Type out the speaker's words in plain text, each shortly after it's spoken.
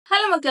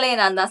Hello மக்களே,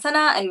 நான்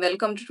தசனா and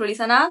welcome to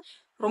Tulisana.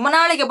 ரொம்ப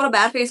நாளைக்கு அப்புறம்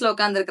பேர் ஃபேஸ்ல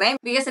உட்காந்துருக்கேன்.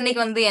 பிகாஸ்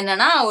இன்னைக்கு வந்து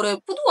என்னன்னா ஒரு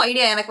புது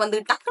ஐடியா எனக்கு வந்து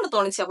டக்குன்னு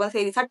தோணுச்சு. அப்ப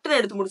சரி சட்டுன்னு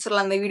எடுத்து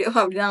முடிச்சிடலாம் அந்த வீடியோ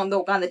அப்படின்னு வந்து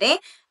உட்காந்துட்டேன்.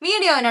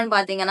 வீடியோ என்னன்னு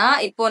பாத்தீங்கன்னா,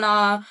 இப்போ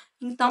நான்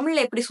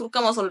தமிழ்ல எப்படி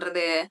சுருக்கமா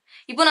சொல்றது,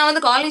 இப்போ நான்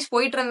வந்து காலேஜ்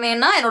போயிட்டு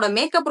இருந்தேன்னா என்னோட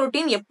மேக்கப்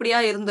ரொட்டீன் எப்படியா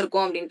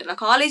இருந்திருக்கும் அப்படின்ட்டு.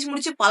 நான் காலேஜ்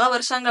முடிச்சு பல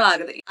வருஷங்கள்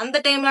ஆகுது. அந்த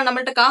டைம்ல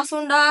நம்மள்ட்ட காசு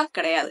உண்டா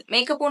கிடையாது,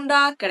 மேக்கப்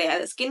உண்டா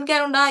கிடையாது, ஸ்கின்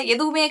கேர் உண்டா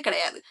எதுவுமே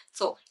கிடையாது.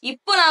 சோ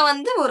இப்போ நான்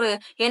வந்து ஒரு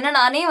என்ன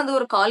நானே வந்து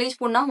ஒரு காலேஜ்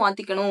பொண்ணா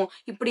மாத்திக்கணும்,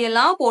 இப்படி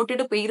எல்லாம்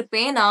போட்டுட்டு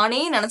போயிருப்பேன்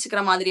நானே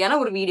நினைச்சுக்கிற மாதிரியான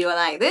ஒரு வீடியோ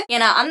தான் இது.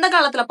 ஏன்னா அந்த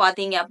காலத்துல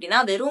பாத்தீங்க அப்படின்னா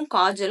வெறும்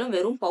காஜலும்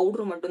வெறும்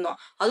பவுடரும் மட்டும்தான்.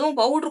 அதுவும்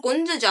பவுடர்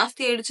கொஞ்சம்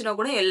ஜாஸ்தி ஆயிடுச்சுன்னா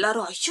கூட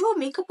எல்லாரும் ஐயோ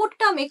மேக்கப்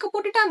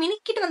போட்டுட்டா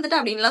மினிக்கிட்டு வந்துட்டா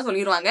அப்படின்லாம்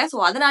சொல்லிடுவாங்க. சோ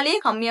அதனாலேயே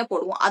கம்மியா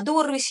போடுவோம். அது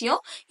ஒரு விஷயம்.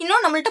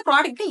 இன்னும் நம்மள்ட்ட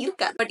ப்ராடக்ட்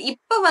இருக்காது. பட்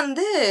இப்ப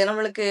வந்து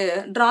நம்மளுக்கு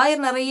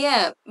டிராயர் நிறைய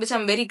which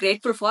I'm very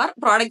grateful for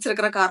products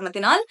இருக்கிற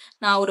காரணத்தினால்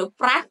நான் ஒரு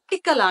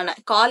பிராக்டிக்கலான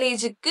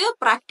காலேஜுக்கு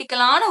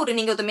பிராக்டிக்கலான ஒரு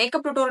நீங்க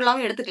மேக்கப்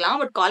டுட்டோரியலாவும் எடுத்துக்கலாம்.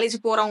 பட் காலேஜ்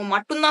போறவங்க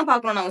மட்டும்தான்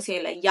பார்க்கணும்னு அவசியம்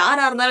இல்லை.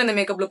 யாரா இருந்தாலும் இந்த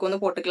மேக்கப் லுக்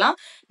வந்து போட்டுக்கலாம்.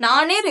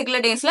 நானே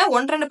ரெகுலர் டேஸ்ல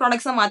 1-2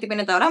 ப்ராடக்ட்ஸ் தான்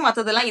மாத்திப்பேனே தவிர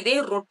மத்ததெல்லாம் இதே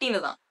ரொட்டீன்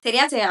தான்.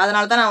 சரியா சரி,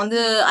 அதனால தான் நான்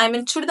வந்து ஐ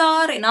மீன்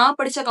சுடிதார். நான்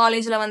படிச்ச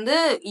காலேஜ்ல வந்து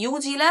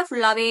யூஜில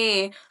ஃபுல்லாவே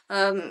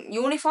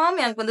யூனிஃபார்ம்,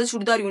 எனக்கு வந்து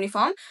சுடிதார்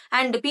யூனிஃபார்ம்.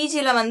 அண்ட்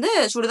பிஜில வந்து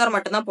சுடிதார்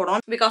மட்டும் தான்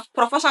போடும் பிகாஸ்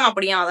ப்ரொஃபஷன்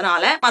அப்படியா.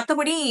 அதனால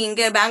மற்றபடி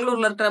இங்க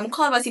பெங்களூர்ல இருக்கிற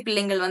முக்கால்வாசி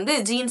பிள்ளைங்கள் வந்து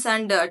ஜீன்ஸ்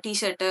அண்ட்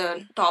டிஷர்ட்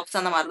டாப்ஸ்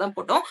அந்த மாதிரி தான்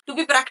போட்டோம். டு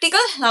பி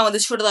பிராக்டிக்கல் நான்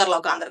வந்து சுடிதார்ல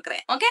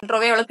உட்காந்துருக்கிறேன். ஓகே,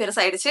 இன்ட்ரோவே எவ்வளவு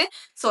பெருசாயிடுச்சு.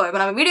 சோ இப்போ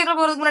நம்ம வீடியோக்கு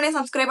போறதுக்கு முன்னாடி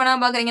சப்ஸ்கிரைப்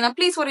பண்ணாம பாக்குறீங்கன்னா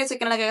ப்ளீஸ் ஒரு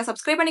செகண்ட்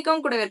சப்ஸ்கிரைப்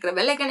பண்ணிக்கோங்க. கூட இருக்கிற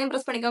பெல் ஐகானையும்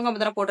பிரஸ் பண்ணிக்கோங்க.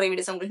 அப்பதான் போடுற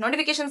வீடியோஸ் உங்களுக்கு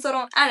நோட்டிபிகேஷன்ஸ்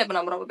வரும். அண்ட் இப்போ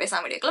நம்ம ரொம்ப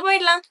பேசாம வீடியோக்குள்ள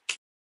போயிடலாம்.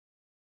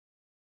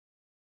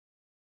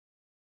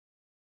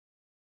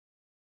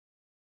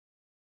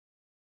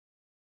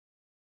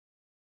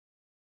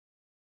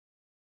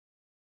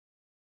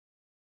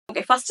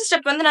 ஓகே, ஃபர்ஸ்ட்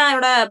ஸ்டெப் வந்து நான்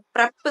என்னோட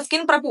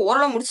ஸ்கின் ப்ரெப்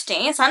ஓரளவு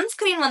முடிச்சிட்டேன்.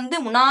 சன்ஸ்கிரீன் வந்து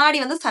முன்னாடி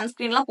வந்து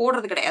சன்ஸ்கிரீன்லாம்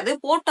போடுறது கிடையாது.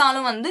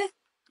 போட்டாலும் வந்து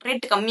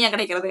ரேட் கம்மியா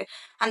கிடைக்கிறது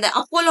அந்த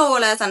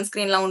அப்போலோல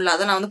சன்ஸ்கிரீன்லாம் உள்ள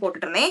அதை நான் வந்து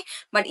போட்டுட்டு இருந்தேன்.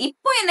 பட்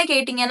இப்போ என்ன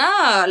கேட்டீங்கன்னா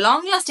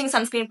லாங் லாஸ்டிங்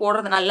சன்ஸ்கிரீன்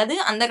போடுறது நல்லது.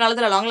 அந்த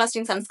காலத்துல லாங்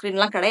லாஸ்டிங்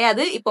சன்ஸ்கிரீன்லாம்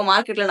கிடையாது. இப்போ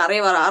மார்க்கெட்ல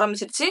நிறைய வர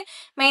ஆரம்பிச்சிருச்சு.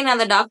 மெயின்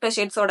அந்த டாக்டர்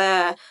ஷேட்ஸோட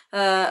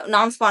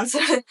நான்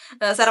sponsored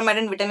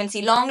ceramide and vitamin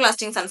C long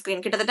lasting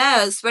sunscreen கிட்டத்தட்ட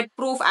sweat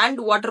proof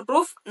and water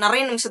proof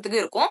நிறைய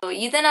நிமிஷத்துக்கு இருக்கும்.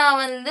 இதை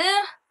நான் வந்து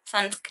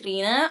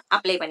சன்ஸ்கிரீனை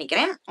அப்ளை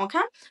பண்ணிக்கிறேன்.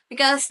 ஓகே,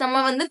 பிகாஸ் நம்ம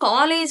வந்து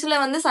காலேஜ்ல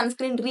வந்து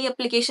சன்ஸ்கிரீன் ரீ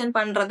அப்ளிகேஷன்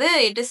பண்றது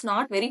it is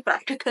not very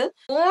practical.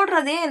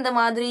 போடுறதே இந்த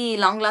மாதிரி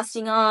லாங்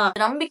லாஸ்டிங்கா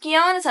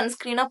நம்பிக்கையான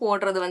சன்ஸ்கிரீனா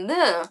போடுறது வந்து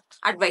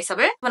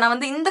அட்வைசபிள். இப்போ நான்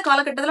வந்து இந்த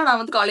காலகட்டத்தில் நான்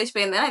வந்து காலேஜ்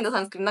போயிருந்தேன், இந்த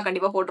சன்ஸ்கிரீன் தான்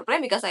கண்டிப்பா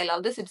போட்டுருப்பேன். Because I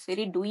love this. It's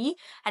very Dewey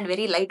and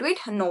very light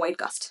weight and no white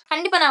cost.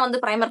 கண்டிப்பா நான்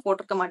வந்து பிரைமர்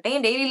போட்டிருக்க மாட்டேன்.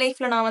 டெய்லி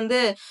லைஃப்ல நான் வந்து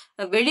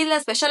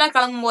வெளியில ஸ்பெஷலா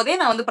கிளம்பும் போதே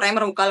நான் வந்து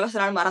பிரைமர்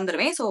முக்கால்வாசி நாள்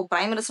மறந்துடுவேன். So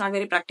primer is not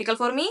very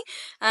practical for me.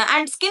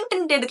 And skin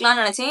tint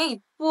எடுக்கலாம்னு நினைச்சேன்.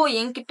 இப்போ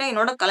என்கிட்ட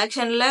என்னோட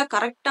கலெக்ஷன்ல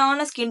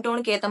கரெக்டான ஸ்கின்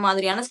டோனுக்கு ஏற்ற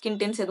மாதிரியான ஸ்கின்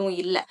டின்ஸ் எதுவும்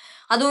இல்லை.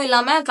 அதுவும்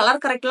இல்லாம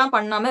கலர் கரெக்ட்லாம்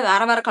பண்ணாம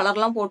வேற வேற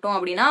கலர்லாம் போட்டோம்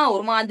அப்படின்னா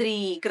ஒரு மாதிரி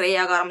கிரே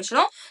ஆக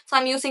ஆரம்பிச்சிடும். So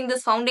I'm using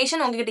this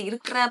foundation. உங்ககிட்ட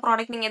இருக்கிற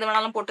ப்ராடக்ட் நீங்க எது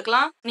வேணாலும்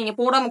போட்டுக்கலாம். நீங்க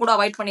போடாம கூட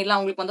அவாய்ட் பண்ணிடலாம்.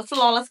 உங்களுக்கு வந்து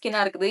ஃப்ளாலஸ்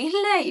ஸ்கின்னா இருக்குது.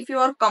 இல்ல if you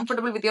are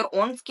comfortable with your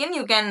own skin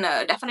you can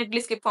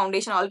definitely skip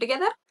foundation all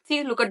together. See,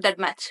 look at that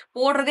match.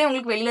 போடுறதே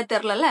உங்களுக்கு வெளியில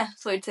தெரியல.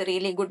 So it's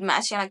really good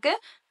match. எனக்கு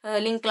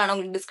லிங்க்ல நான்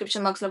உங்களுக்கு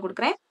டிஸ்கிரிப்ஷன் பாக்ஸ்ல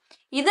கொடுக்குறேன்.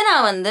 இதை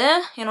நான் வந்து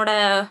என்னோட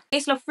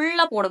ஃபேஸ்ல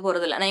ஃபுல்லா போட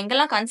போறது இல்லை. நான்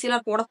எங்கெல்லாம்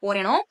கன்சீலர் போட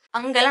போறேனோ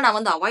அங்கெல்லாம் நான்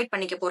வந்து அவாய்ட்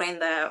பண்ணிக்க போறேன்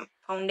இந்த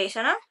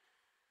ஃபவுண்டேஷனை.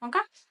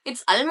 Okay,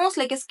 it's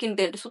almost like a skin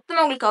tent.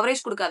 சுத்தமா உங்களுக்கு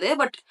கவரேஜ் கொடுக்காது,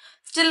 பட்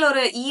ஸ்டில்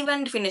ஒரு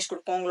ஈவன் ஃபினிஷ்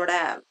கொடுக்கும் உங்களோட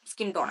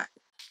skin டோனை.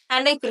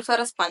 And I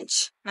prefer a sponge.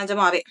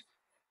 நிஜமாவே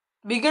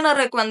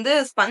பிகினருக்கு வந்து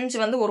ஸ்பஞ்ச்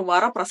வந்து ஒரு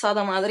வர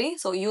பிரசாதம் மாதிரி.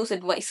 So use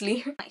it wisely.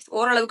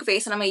 ஓரளவுக்கு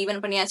ஃபேஸ் நம்ம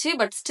ஈவன் பண்ணியாச்சு.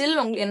 பட் ஸ்டில்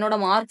என்னோட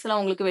மார்க்ஸ்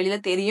எல்லாம் உங்களுக்கு வெளியில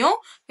தெரியும்.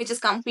 Which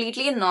is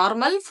completely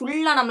normal.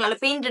 ஃபுல்லா நம்மளால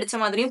பெயிண்ட் அடிச்ச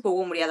மாதிரியும்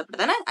போக முடியாது. அப்படி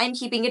தானே I am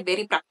keeping it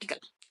very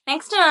practical.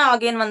 Next நான்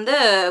அகைன் வந்து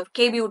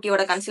கே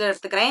பியூட்டியோட கன்சீலர்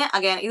எடுத்துக்கிறேன்.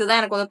 அகைன்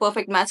இதுதான் எனக்கு வந்து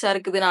பெர்ஃபெக்ட் மேட்சா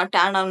இருக்குது நான்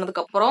டேன்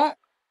ஆனதுக்கு அப்புறம்.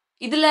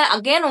 இதுல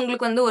அகைன்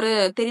உங்களுக்கு வந்து ஒரு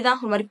தெரியுதா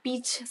ஒரு மாதிரி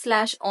பீச்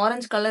ஸ்லாஷ்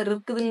ஆரஞ்சு கலர்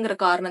இருக்குதுங்கிற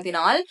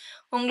காரணத்தினால்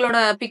உங்களோட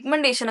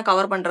பிக்மெண்டேஷனை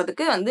கவர்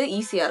பண்றதுக்கு வந்து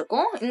ஈஸியா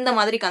இருக்கும் இந்த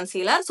மாதிரி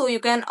concealer. So you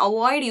can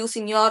avoid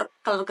using your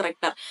colour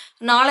character.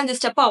 4-5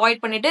 step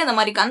avoid பண்ணிட்டு இந்த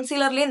மாதிரி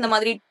கன்சீலர்லயே இந்த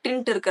மாதிரி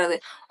டிண்ட் இருக்கிறது.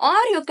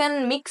 Are you can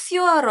mix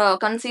your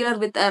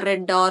concealer with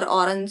red R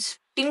orange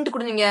tint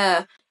கூட நீங்க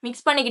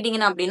மிக்ஸ்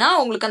பண்ணிக்கிட்டீங்கன்னா அப்படின்னா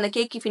உங்களுக்கு அந்த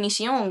கேக்கி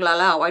ஃபினிஷையும்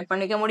உங்களால அவாய்ட்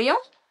பண்ணிக்க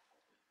முடியும்.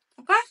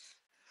 Okay,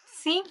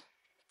 see,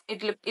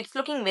 it's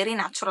looking very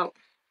natural.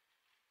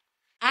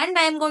 And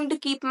I am going to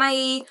keep my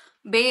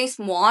base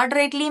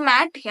moderately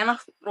matte. ஏன்னா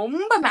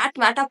ரொம்ப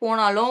மேட்டா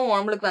போனாலும்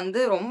நம்மளுக்கு வந்து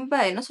ரொம்ப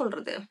என்ன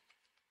சொல்றது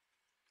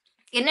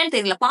என்னன்னு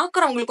தெரியல,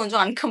 பாக்குறவங்களுக்கு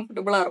கொஞ்சம்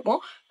அன்கம்ஃபர்டபுளா இருக்கும்.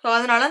 ஸோ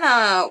அதனால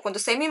நான்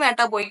கொஞ்சம் செமி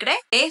மேட்டா போய்க்கிறேன்.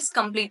 Base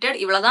completed.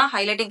 இவ்வளவுதான்.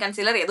 ஹைலைட்டிங்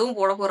கன்சீலர் எதுவும்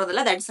போட போறது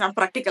இல்லை. That's not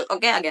practical.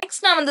 Okay,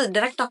 next நான் வந்து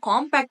டைரக்டா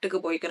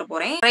காம்பாக்டுக்கு போய்க்கிற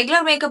போறேன்.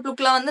 ரெகுலர் மேக்கப்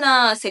லுக்ல வந்து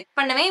நான் செட்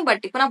பண்ணுவேன்.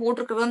 பட் இப்போ நான்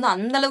போட்டிருக்கிறது வந்து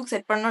அந்த அளவுக்கு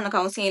செட் பண்ணணும்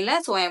எனக்கு அவசியம் இல்லை.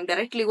 So I am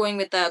directly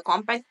going with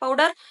compact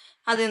powder.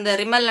 அது இந்த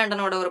ரிமல்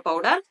லண்டனோட ஒரு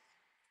powder.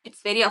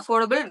 It's very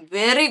affordable,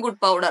 very good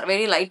powder,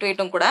 very light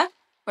வெயிட்டும் கூட.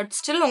 பட்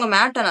ஸ்டில் உங்க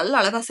மேட்ட நல்லா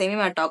அழகா செமி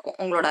மேட் ஆக்கும்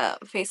உங்களோட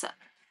ஃபேஸ.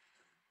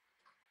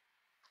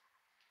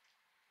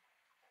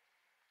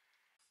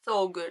 So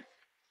good.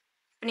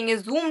 நீங்க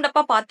ஜூம்ட்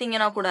அப்பா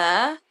பார்த்தீங்கன்னா கூட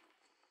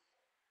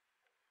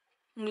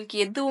உங்களுக்கு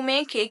எதுவுமே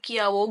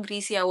கேக்கியாவோ,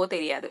 கிரீஸியாவோ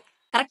தெரியாது.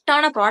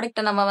 கரெக்ட்டான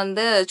ப்ராடக்ட்ட நம்ம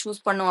வந்து சூஸ்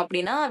பண்ணோம்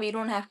அப்டின்னா, we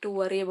don't have to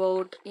worry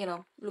about,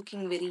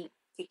 looking very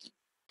picky.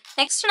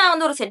 Next நான்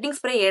வந்து ஒரு செட்டிங்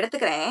ஸ்ப்ரே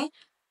எடுத்துக்கிறேன்.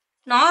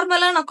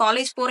 நார்மலா நான்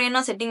காலேஜ்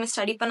போறேன்னா செட்டிங்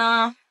மிஸ்ட் அடிப்பேனா?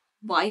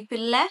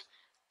 வாய்ப்பில்ல.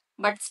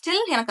 பட்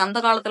ஸ்டில் எனக்கு அந்த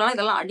காலத்துலலாம்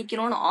இதெல்லாம்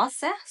அடிக்கணும்னு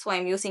ஆசை. So I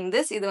am using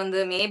this. இது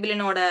வந்து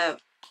மேபிளினோட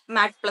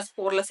mat plus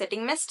poreless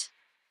setting mist.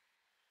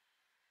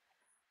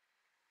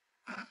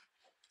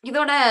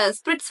 இதோட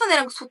ஸ்ப்ரிட்ஸ் வந்து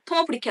எனக்கு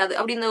சுத்தமா பிடிக்காது.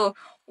 அப்படி இந்த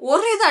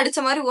ஒரு இது அடிச்ச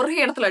மாதிரி ஒரே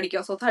இடத்துல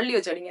அடிக்கும். ஸோ தள்ளி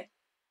வச்சு அடிங்க.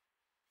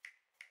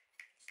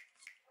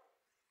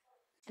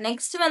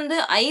 நெக்ஸ்ட் வந்து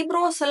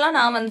ஐப்ரோஸ் எல்லாம்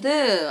நான் வந்து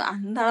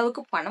அந்த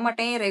அளவுக்கு பண்ண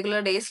மாட்டேன்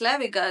ரெகுலர் டேஸ்ல.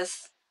 பிகாஸ்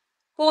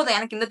போதும்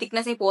எனக்கு இந்த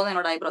திக்னஸே போதும்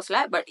என்னோட ஐப்ரோஸ்ல.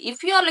 But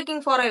if you are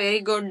looking for a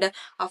very good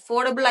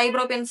affordable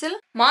eyebrow pencil,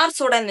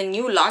 மார்ஸோட இந்த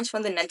நியூ லான்ச்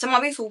வந்து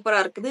நிஜமாவே சூப்பரா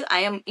இருக்குது.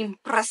 I am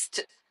impressed.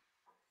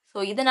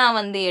 ஸோ இதை நான்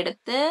வந்து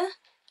எடுத்து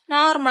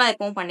நார்மலா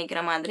எப்பவும்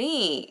பண்ணிக்கிற மாதிரி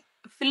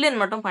ஃபில்லின்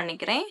மட்டும்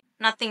பண்ணிக்கிறேன்.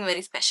 Nothing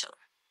very special.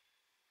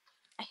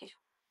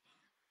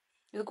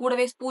 இது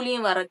கூடவே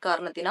ஸ்பூலியும் வர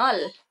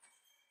காரணத்தினால்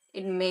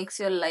it makes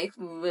your life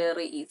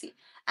very easy.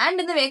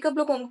 And இந்த மேக்கப்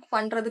லுக் உங்களுக்கு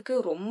பண்றதுக்கு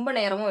ரொம்ப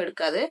நேரமும்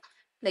எடுக்காது.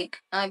 லைக்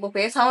நான் இப்போ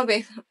பேசாம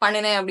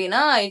பண்ணினேன்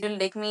அப்படின்னா it will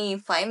take me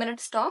 5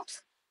 minutes tops.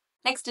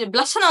 Next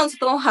blush நான்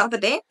சுத்தமாக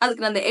மறந்துட்டேன்.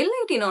 அதுக்கு நான் அந்த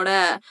Elle18ஓட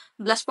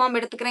பிளஷ் பாம்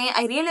எடுத்துக்கிறேன்.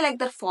 I really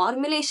like that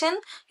formulation.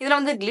 இதில்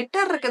வந்து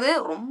கிளிட்டர் இருக்குது,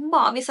 ரொம்ப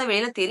ஆப்வியஸாக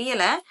வெளியில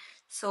தெரியல.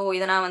 ஸோ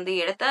இதை நான் வந்து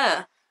எடுத்த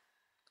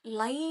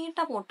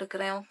லைட்டாக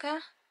போட்டுக்கிறேன். ஓகே,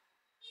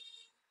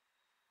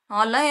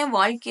 நான்லாம் என்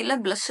வாழ்க்கையில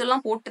பிளஷ்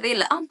எல்லாம் போட்டதே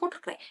இல்லை.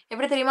 போட்டிருக்கிறேன்.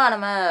 எப்படி தெரியுமா,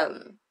 நம்ம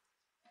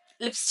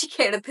லிப்ஸ்டிக்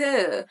எடுத்து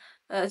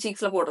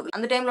சீக்ஸ்ல போடுறது.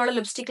 அந்த டைம்ல உள்ள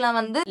லிப்ஸ்டிக்லாம்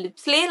வந்து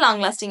லிப்ஸ்லேயே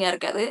லாங் லாஸ்டிங்கா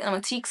இருக்காது, நம்ம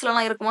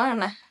சீக்ஸ்லாம் இருக்குமா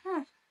என்ன.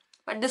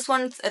 But this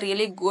once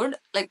really good.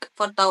 Like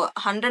for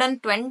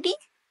 120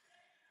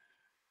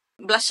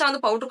 பிளஷ்ஷை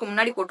வந்து பவுடருக்கு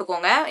முன்னாடி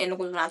போட்டுக்கோங்க,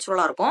 இன்னும் கொஞ்சம்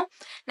நேச்சுரலா இருக்கும்.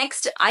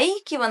 நெக்ஸ்ட்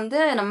ஐக்கு வந்து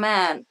நம்ம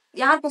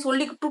யாருக்கும்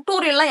சொல்லி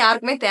டுட்டோரியல்லாம்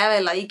யாருக்குமே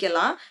தேவையில்லை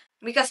ஐக்கெல்லாம்.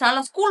 பிகாஸ்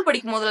நான் ஸ்கூல்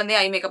படிக்கும் போதுலேருந்தே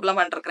ஐ மேக்கப்லாம்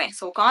பண்ணிருக்கிறேன்.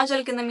 ஸோ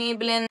காஜலுக்கு இந்த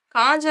மேபிளின்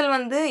காஜல்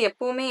வந்து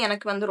எப்பவுமே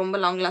எனக்கு வந்து ரொம்ப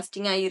லாங்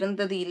லாஸ்டிங்கா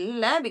இருந்தது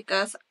இல்லை.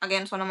 பிகாஸ்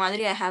அகைன் சொன்ன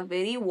மாதிரி I have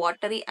very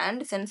watery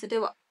and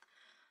sensitive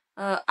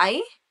I.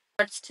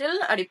 But still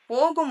அப்படி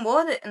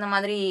போகும்போது இந்த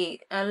மாதிரி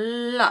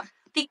நல்லா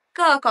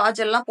திக்கா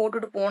காஜல்லாம்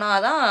போட்டுட்டு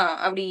போனாதான்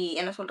அப்படி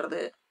என்ன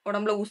சொல்றது,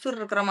 உடம்புல உசுர்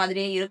இருக்கிற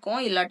மாதிரியே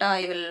இருக்கும். இல்லாட்டா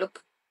ஐ வில் லுக்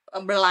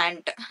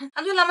பிளாண்ட்.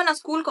 அதுவும் இல்லாமல்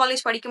நான் ஸ்கூல்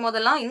காலேஜ் படிக்கும்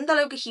போதெல்லாம் இந்த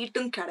அளவுக்கு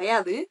ஹீட்டும்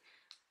கிடையாது.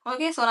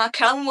 ஓகே, ஸோ நான்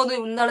கிளம்பும் போது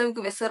இந்த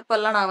அளவுக்கு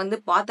விசர்ப்பெல்லாம் நான் வந்து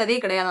பார்த்ததே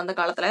கிடையாது அந்த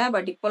காலத்தில்.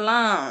 பட்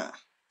இப்போல்லாம்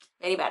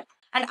வெரி பேட்.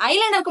 அண்ட்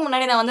ஐலைனருக்கு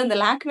முன்னாடி நான் வந்து இந்த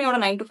லாக்மியோட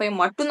 925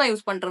 மட்டும் தான்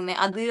யூஸ் பண்ணிருந்தேன்.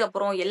 அது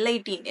அப்புறம்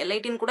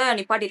Elle18 கூட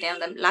நிப்பாட்டிட்டேன்.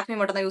 அந்த லாக்மி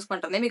மட்டும் தான் யூஸ்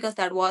பண்ணிருந்தேன். Because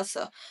that was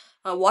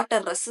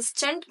water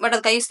resistant. But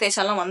அது கை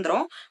தேய்ச்சாலாம்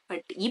வந்துடும்.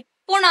 பட்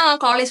இப்போ நான்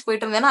காலேஜ்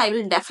போயிட்டு இருந்தேன்னா I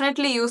will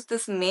definitely use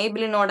this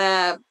மேபிளினோட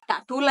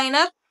two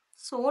liner.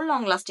 So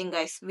long lasting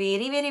guys,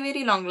 very very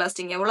very long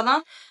lasting.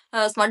 எவ்வளோதான்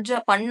ஸ்மட்ஜ்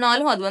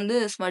பண்ணாலும் அது வந்து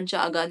ஸ்மட்ஜ்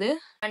ஆகாது.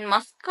 அண்ட்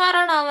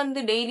மஸ்காரா நான்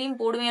வந்து டெய்லியும்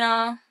போடுவேனா?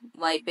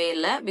 வாய்ப்பே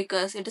இல்லை.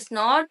 Because it is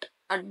not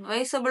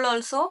advisable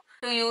also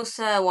to use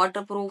a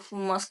waterproof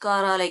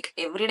mascara like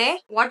everyday.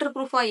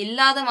 waterproof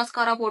இல்லாத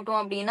mascara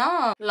போட்டோம் அப்படின்னா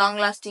long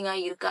lasting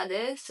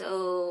இருக்காது. So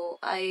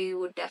I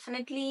would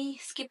definitely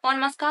skip on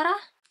mascara.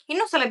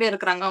 இன்னும் சில பேர்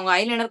இருக்கிறாங்க, அவங்க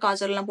ஐலைனர்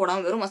காஜல் எல்லாம்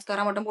போடாம வெறும்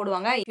மஸ்காரா மட்டும்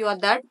போடுவாங்க. if you are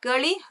that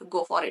girly,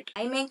 go for it.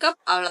 Eye makeup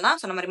அவ்வளவுதான்,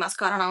 சொன்ன மாதிரி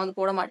மஸ்காரா நான் வந்து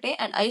போட மாட்டேன்.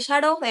 And eye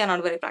shadow they are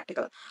not very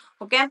practical.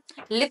 Okay,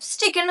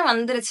 லிப்ஸ்டிக்னு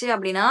வந்துருச்சு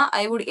அப்படின்னா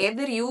I would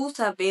either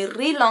use a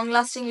very long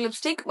lasting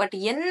lipstick. But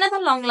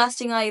என்னதான் லாங்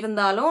லாஸ்டிங்காக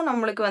இருந்தாலும்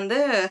நம்மளுக்கு வந்து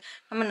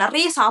நம்ம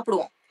நிறைய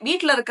சாப்பிடுவோம்.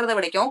 வீட்டில் இருக்கிறத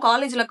விடைக்கும்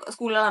காலேஜில்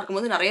ஸ்கூல்லாம்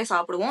இருக்கும்போது நிறைய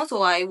சாப்பிடுவோம். So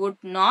I would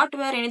not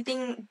where any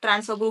thing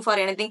transfer proof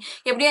or any thing.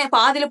 எப்படியும்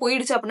பாதியில்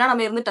போயிடுச்சு அப்படின்னா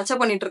நம்ம இருந்து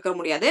டச்சப் பண்ணிட்டு இருக்க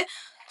முடியாது.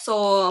 So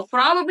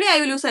probably I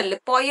will use a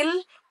lip oil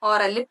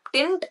R a lip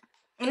tint.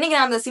 இன்னைக்கு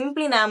நான் அந்த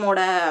simply நேமோட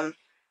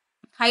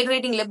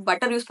hydrating lip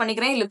butter use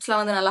பண்ணிக்கிறேன். லிப்ஸ்ல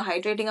வந்து நல்லா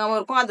ஹைட்ரேட்டிங்காகவும்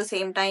இருக்கும். At the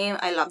same time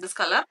I love this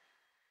colour.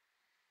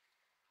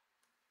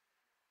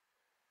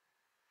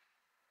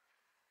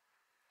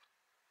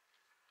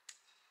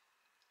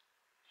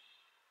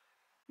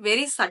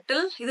 Very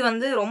subtle. இது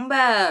வந்து ரொம்ப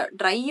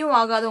ட்ரையும்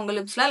ஆகாது உங்க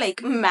லிப்ஸ்ல,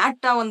 லைக்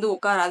மேட்டா வந்து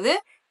உட்காராது.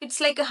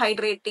 It's like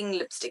hydrating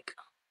lipstick.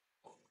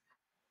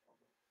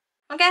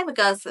 Okay,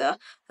 because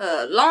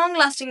long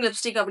lasting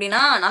lipstick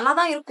அப்படின்னா நல்லா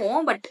தான் இருக்கும்.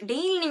 பட்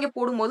டெய்லி நீங்க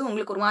போடும்போது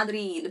உங்களுக்கு ஒரு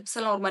மாதிரி லிப்ஸ்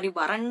எல்லாம் ஒரு மாதிரி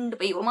வறண்டு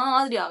போய் ஒரு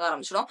மாதிரி ஆக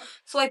ஆரம்பிச்சிடும்.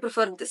 So I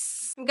prefer this.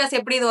 Because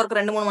எப்படி இது ஒரு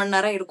 2-3 மணி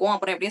நேரம் இருக்கும்,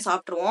 அப்புறம் எப்படியும்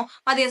சாப்பிட்ருவோம்.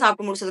 மதியம்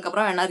சாப்பிட்டு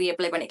முடிச்சதுக்கப்புறம் வேணா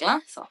ரீஅப்ளை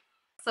பண்ணிக்கலாம்.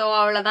 ஸோ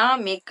அவ்வளோதான்,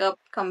 மேக்கப்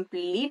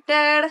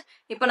கம்ப்ளீட்டட்.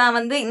 இப்போ நான்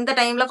வந்து இந்த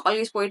டைம்ல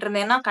காலேஜ் போயிட்டு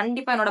இருந்தேன்னா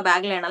கண்டிப்பாக என்னோட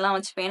பேக்ல என்னெல்லாம்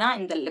வச்சுப்பேன்னா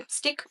இந்த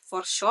லிப்ஸ்டிக்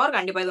ஃபார் ஷோர்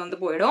கண்டிப்பாக இது வந்து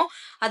போயிடும்.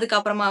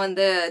 அதுக்கப்புறமா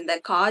வந்து இந்த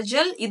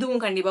காஜல்,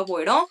 இதுவும் கண்டிப்பாக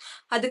போயிடும்.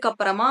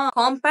 அதுக்கப்புறமா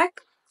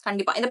காம்பேக்ட்,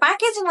 கண்டிப்பா. இந்த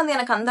பேக்கேஜிங் வந்து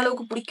எனக்கு அந்த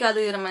அளவுக்கு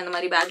பிடிக்காது. நம்ம இந்த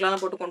மாரி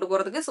பேக்லலாம் போட்டு கொண்டு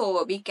போறதுக்கு. So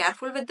be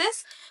careful with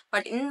this.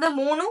 But இந்த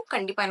 3ம்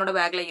கண்டிப்பா என்னோட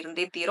பேக்ல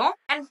இருந்தே தீரும்.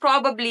 And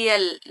probably a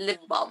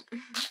lip balm.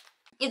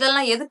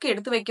 இதெல்லாம் எதுக்கு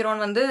எடுத்து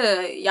வைக்கிறோம்னு வந்து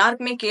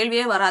யாருக்குமே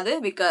கேள்வியே வராது.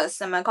 பிகாஸ்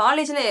நம்ம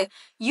காலேஜ்ல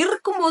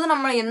இருக்கும்போது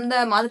நம்ம எந்த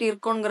மாதிரி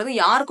இருக்கோங்கிறது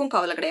யாருக்கும்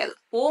கவலை கிடையாது.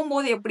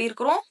 போகும்போது எப்படி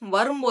இருக்கிறோம்,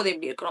 வரும்போது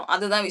எப்படி இருக்கிறோம்.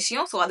 அதுதான்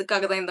விஷயம். ஸோ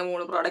அதுக்காக தான் இந்த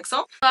 3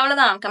 ப்ராடக்ட்ஸும்.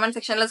 அவ்வளோதான். கமெண்ட்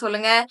செக்ஷன்ல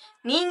சொல்லுங்க.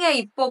 நீங்க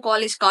இப்போ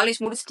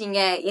காலேஜ் முடிச்சிட்டீங்க.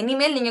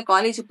 இனிமேல் நீங்க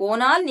காலேஜ்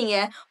போனால் நீங்க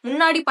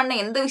முன்னாடி பண்ண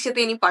எந்த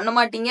விஷயத்தையும் இனி பண்ண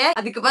மாட்டீங்க.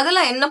 அதுக்கு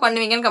பதிலா என்ன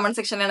பண்ணுவீங்கன்னு கமெண்ட்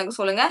செக்ஷன்ல எனக்கு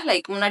சொல்லுங்க.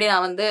 லைக் முன்னாடி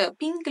நான் வந்து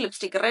பிங்க்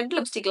லிப்ஸ்டிக், ரெட்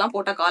லிப்ஸ்டிக்லாம்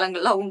போட்ட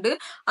காலங்கள்லாம் உண்டு.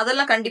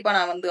 அதெல்லாம் கண்டிப்பா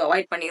நான் வந்து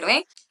அவாய்ட்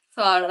பண்ணிருவேன்.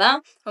 ஸோ அவ்வளோதான்.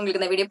 உங்களுக்கு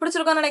இந்த வீடியோ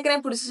பிடிச்சிருக்கும்னு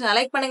நினைக்கிறேன். பிடிச்சிருந்தா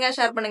லைக் பண்ணுங்க,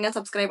 ஷேர் பண்ணுங்க,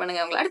 சப்ஸ்கிரைப்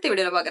பண்ணுங்க. உங்களை அடுத்த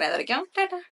வீடியோல பார்க்குறேன். அது வரைக்கும் டாடா.